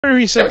Very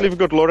recently, we've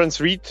got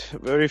Lawrence Reed,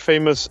 very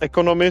famous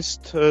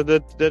economist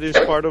that is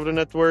part of the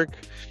network.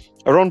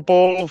 Ron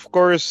Paul, of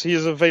course, he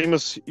is a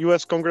famous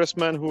U.S.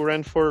 congressman who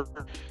ran for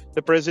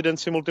the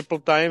presidency multiple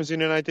times in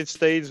the United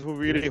States, who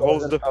This really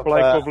holds version the of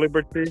flag of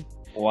liberty.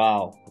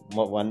 wow,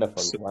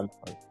 wonderful, So,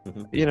 wonderful.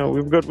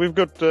 we've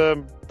got,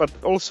 but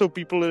also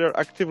people that are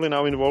actively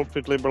now involved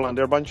with Liberland.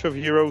 There are a bunch of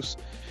heroes.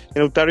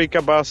 Tariq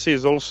Abbasi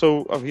is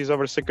also, he's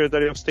our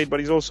Secretary of State, but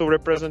he's also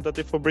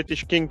representative for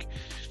British King.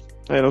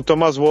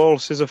 Thomas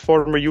Walls is a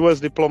former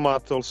U.S.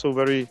 diplomat, also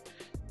very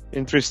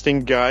interesting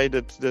guy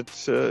that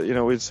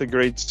is a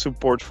great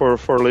support for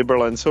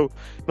Liberland. So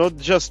not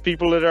just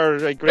people that are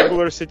like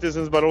regular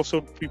citizens, but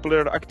also people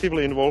that are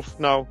actively involved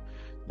now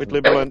with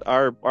Liberland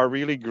are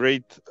really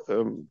great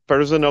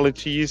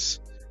personalities.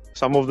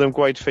 Some of them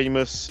quite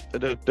famous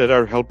that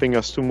are helping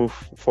us to move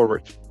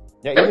forward.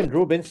 Yeah, even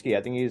Drew Binsky,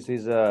 I think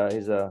he's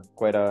a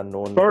quite a Of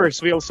known person.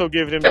 course, we also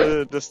give him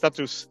the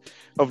status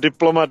of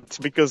diplomat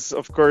because,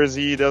 of course,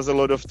 he does a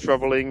lot of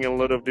traveling and a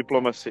lot of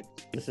diplomacy.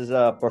 This is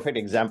a perfect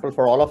example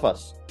for all of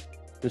us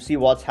to see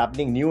what's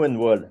happening new in the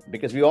world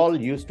because we all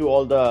used to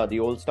all the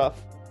old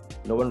stuff.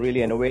 No one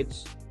really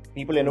innovates.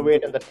 People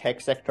innovate in the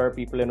tech sector,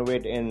 people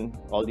innovate in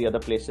all the other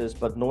places,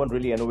 but no one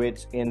really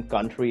innovates in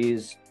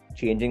countries,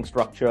 changing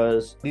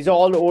structures. These are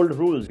all old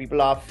rules.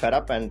 People are fed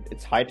up and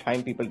it's high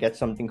time people get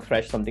something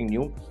fresh, something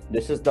new.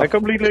 This is the I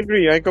completely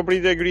agree. I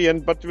completely agree.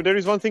 But there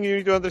is one thing you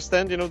need to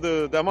understand.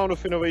 The amount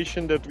of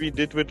innovation that we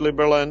did with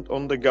Liberland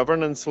on the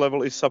governance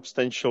level is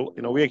substantial.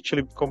 We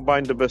actually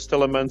combined the best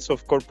elements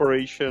of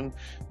corporation,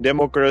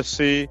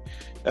 democracy,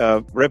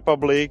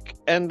 republic,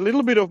 and a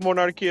little bit of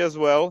monarchy as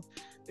well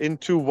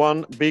into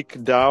one big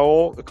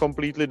DAO, a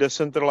completely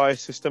decentralized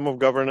system of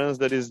governance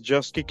that is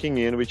just kicking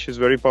in, which is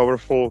very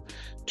powerful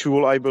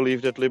tool, I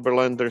believe, that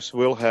Liberlanders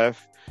will have.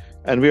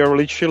 And we are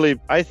literally,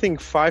 I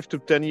think, 5 to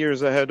 10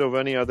 years ahead of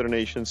any other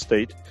nation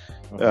state.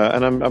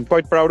 And I'm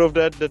quite proud of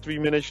that we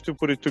managed to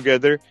put it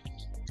together.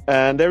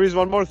 And there is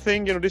one more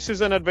thing, this is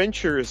an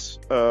adventurous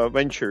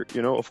venture.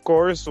 Of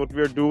course, what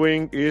we're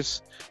doing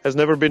has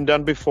never been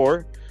done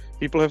before.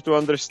 People have to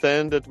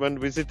understand that when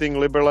visiting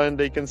Liberland,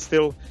 they can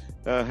still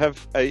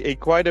have they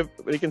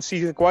can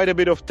see quite a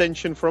bit of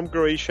tension from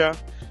Croatia.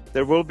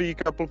 There will be a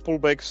couple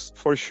pullbacks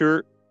for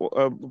sure,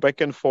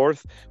 back and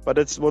forth, but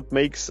that's what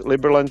makes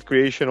Liberland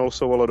creation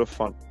also a lot of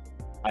fun.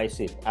 I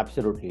see.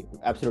 Absolutely.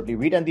 Absolutely.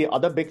 Reed, and the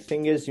other big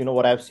thing is,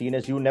 what I've seen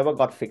is you never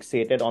got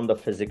fixated on the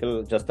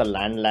physical, just the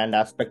land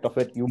aspect of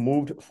it. You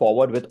moved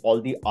forward with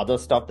all the other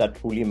stuff that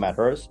truly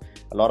matters.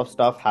 A lot of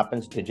stuff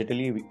happens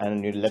digitally,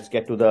 and let's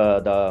get to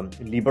the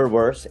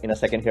Liberverse in a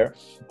second here.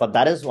 But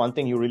that is one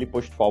thing you really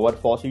pushed forward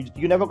for. So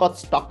you never got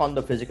stuck on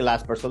the physical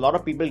aspect. So a lot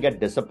of people get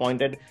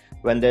disappointed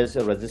when there's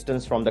a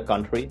resistance from the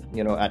country,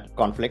 at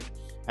conflict,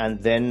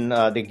 and then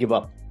they give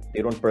up.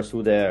 They don't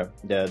pursue their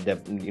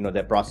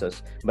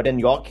process. But in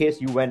your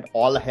case, you went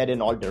all ahead in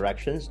all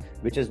directions,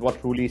 which is what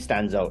truly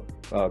stands out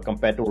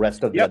compared to the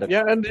rest of the other.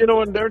 Yeah, and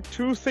and there are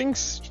two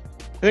things.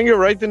 I think you're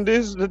right in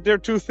this. That there are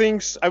two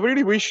things. I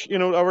really wish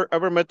our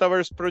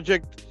metaverse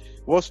project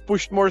was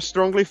pushed more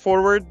strongly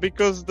forward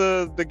because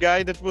the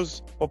guy that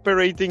was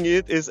operating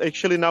it is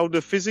actually now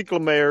the physical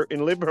mayor in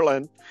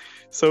Liberland.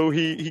 So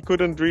he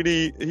couldn't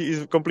really.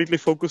 He's completely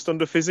focused on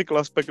the physical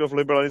aspect of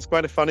Liberland. It's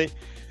quite funny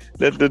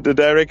that the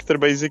director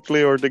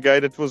basically, or the guy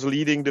that was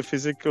leading the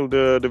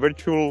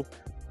virtual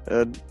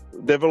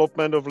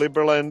development of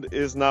Liberland,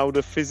 is now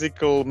the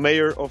physical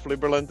mayor of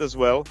Liberland as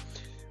well.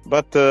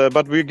 But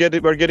we're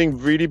getting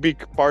really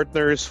big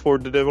partners for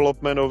the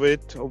development of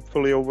it.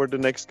 Hopefully, over the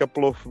next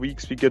couple of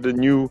weeks, we get a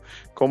new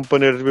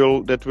company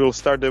that will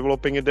start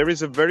developing it. There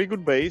is a very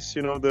good base.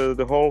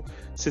 The whole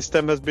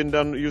system has been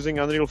done using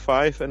Unreal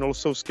 5 and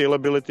also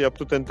scalability up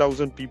to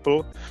 10,000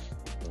 people.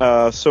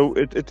 So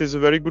it is a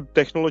very good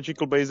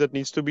technological base that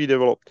needs to be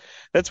developed.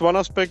 That's one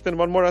aspect. And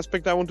one more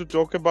aspect I want to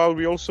talk about.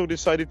 We also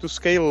decided to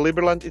scale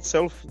Liberland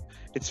itself.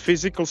 Its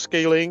physical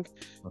scaling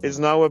is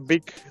now a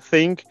big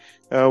thing.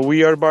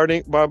 We are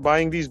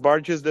buying these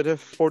barges that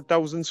have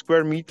 4,000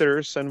 square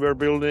meters, and we're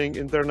building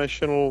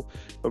international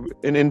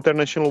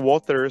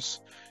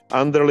waters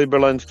under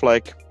Liberland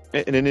flag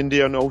in an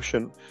Indian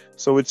Ocean.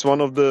 So it's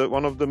one of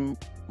the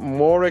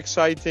more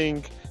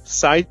exciting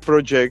side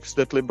projects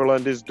that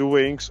Liberland is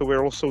doing. So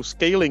we're also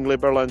scaling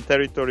Liberland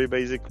territory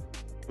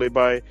basically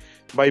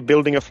by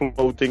building a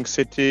floating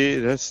city.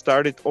 It has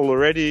started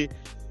already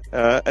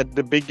at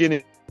the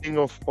beginning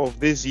of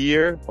this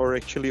year, or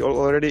actually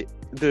already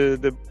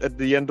at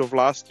the end of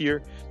last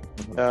year.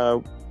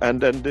 And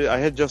then I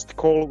had just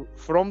called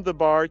from the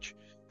barge,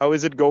 how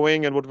is it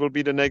going and what will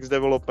be the next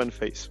development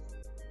phase.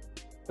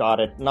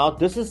 Got it. Now,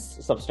 this is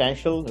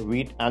substantial,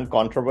 wheat, and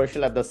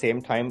controversial at the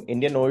same time.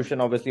 Indian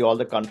Ocean, obviously, all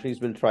the countries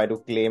will try to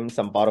claim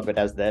some part of it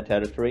as their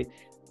territory.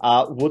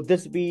 Would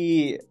this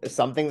be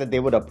something that they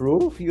would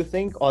approve, you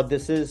think? Or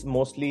this is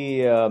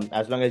mostly,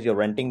 as long as you're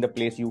renting the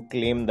place, you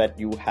claim that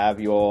you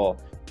have your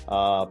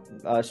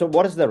So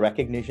what is the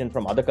recognition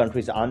from other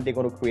countries? Aren't they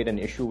going to create an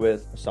issue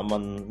with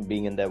someone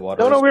being in their No,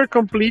 waters? we're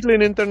completely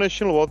in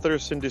international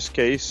waters in this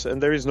case,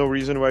 and there is no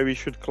reason why we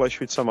should clash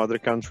with some other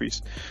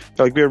countries.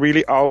 Like we're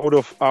really out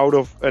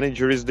of any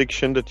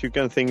jurisdiction that you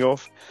can think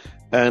of,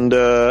 and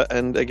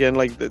again,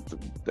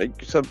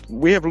 so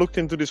we have looked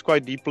into this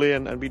quite deeply,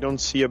 and we don't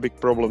see a big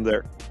problem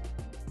there.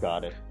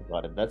 Got it.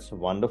 Got it. That's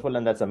wonderful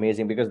and that's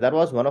amazing because that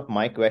was one of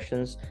my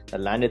questions. The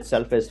land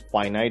itself is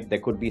finite. There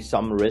could be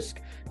some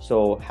risk.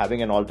 So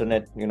having an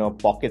alternate,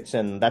 pockets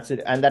and that's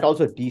it. And that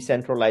also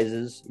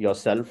decentralizes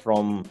yourself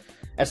from,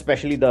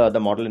 especially the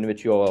model in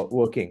which you're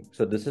working.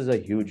 So this is a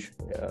huge,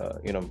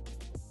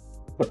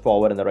 put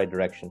forward in the right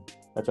direction.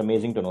 That's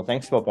amazing to know.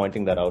 Thanks for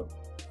pointing that out.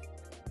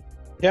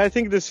 Yeah, I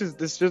think this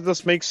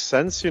just makes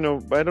sense. I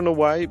don't know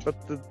why, but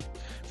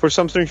for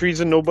some strange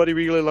reason, nobody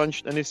really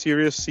launched any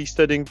serious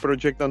seasteading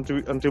project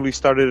until we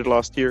started it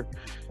last year,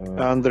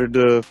 under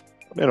the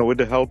with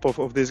the help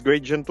of this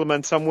great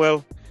gentleman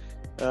Samuel,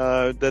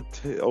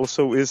 that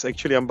also is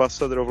actually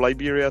ambassador of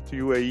Liberia to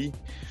UAE,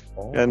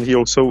 and he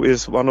also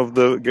is one of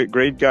the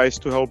great guys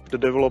to help the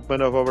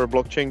development of our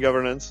blockchain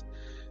governance.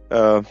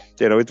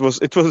 It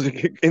was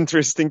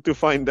interesting to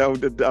find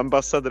out that the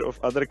ambassador of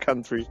other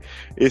country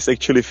is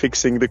actually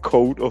fixing the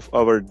code of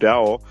our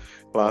DAO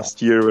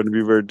last year when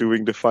we were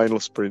doing the final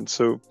sprint.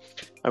 So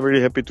I'm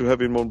really happy to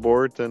have him on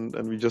board, and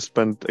we just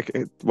spent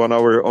 1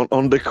 hour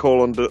on the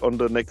call on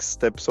the next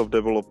steps of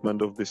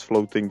development of this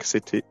floating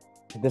city.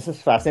 This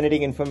is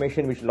fascinating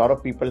information which a lot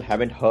of people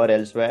haven't heard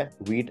elsewhere.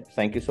 Veed,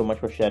 thank you so much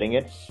for sharing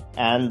it.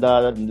 And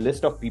the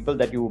list of people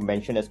that you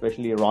mentioned,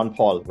 especially Ron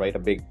Paul, right, a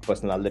big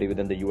personality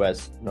within the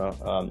US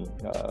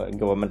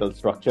governmental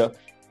structure.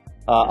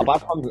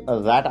 Apart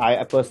from that,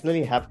 I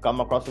personally have come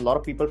across a lot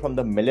of people from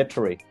the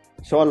military.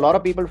 So a lot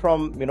of people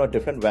from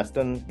different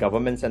Western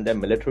governments and their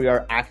military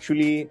are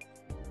actually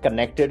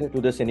connected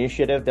to this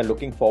initiative. They're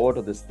looking forward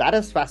to this. That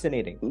is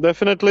fascinating.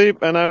 Definitely,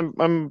 and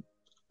I'm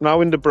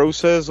now in the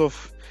process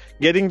of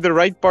getting the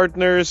right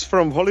partners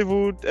from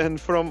Hollywood and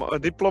from a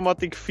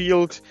diplomatic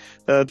field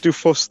to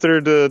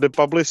foster the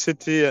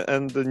publicity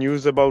and the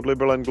news about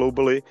Liberland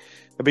globally,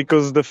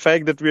 because the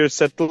fact that we are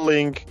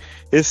settling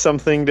is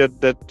something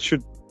that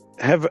should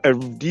have a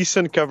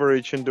decent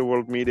coverage in the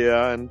world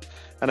media, and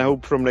I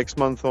hope from next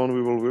month on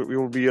we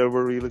will be able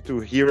really to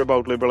hear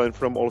about Liberland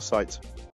from all sides.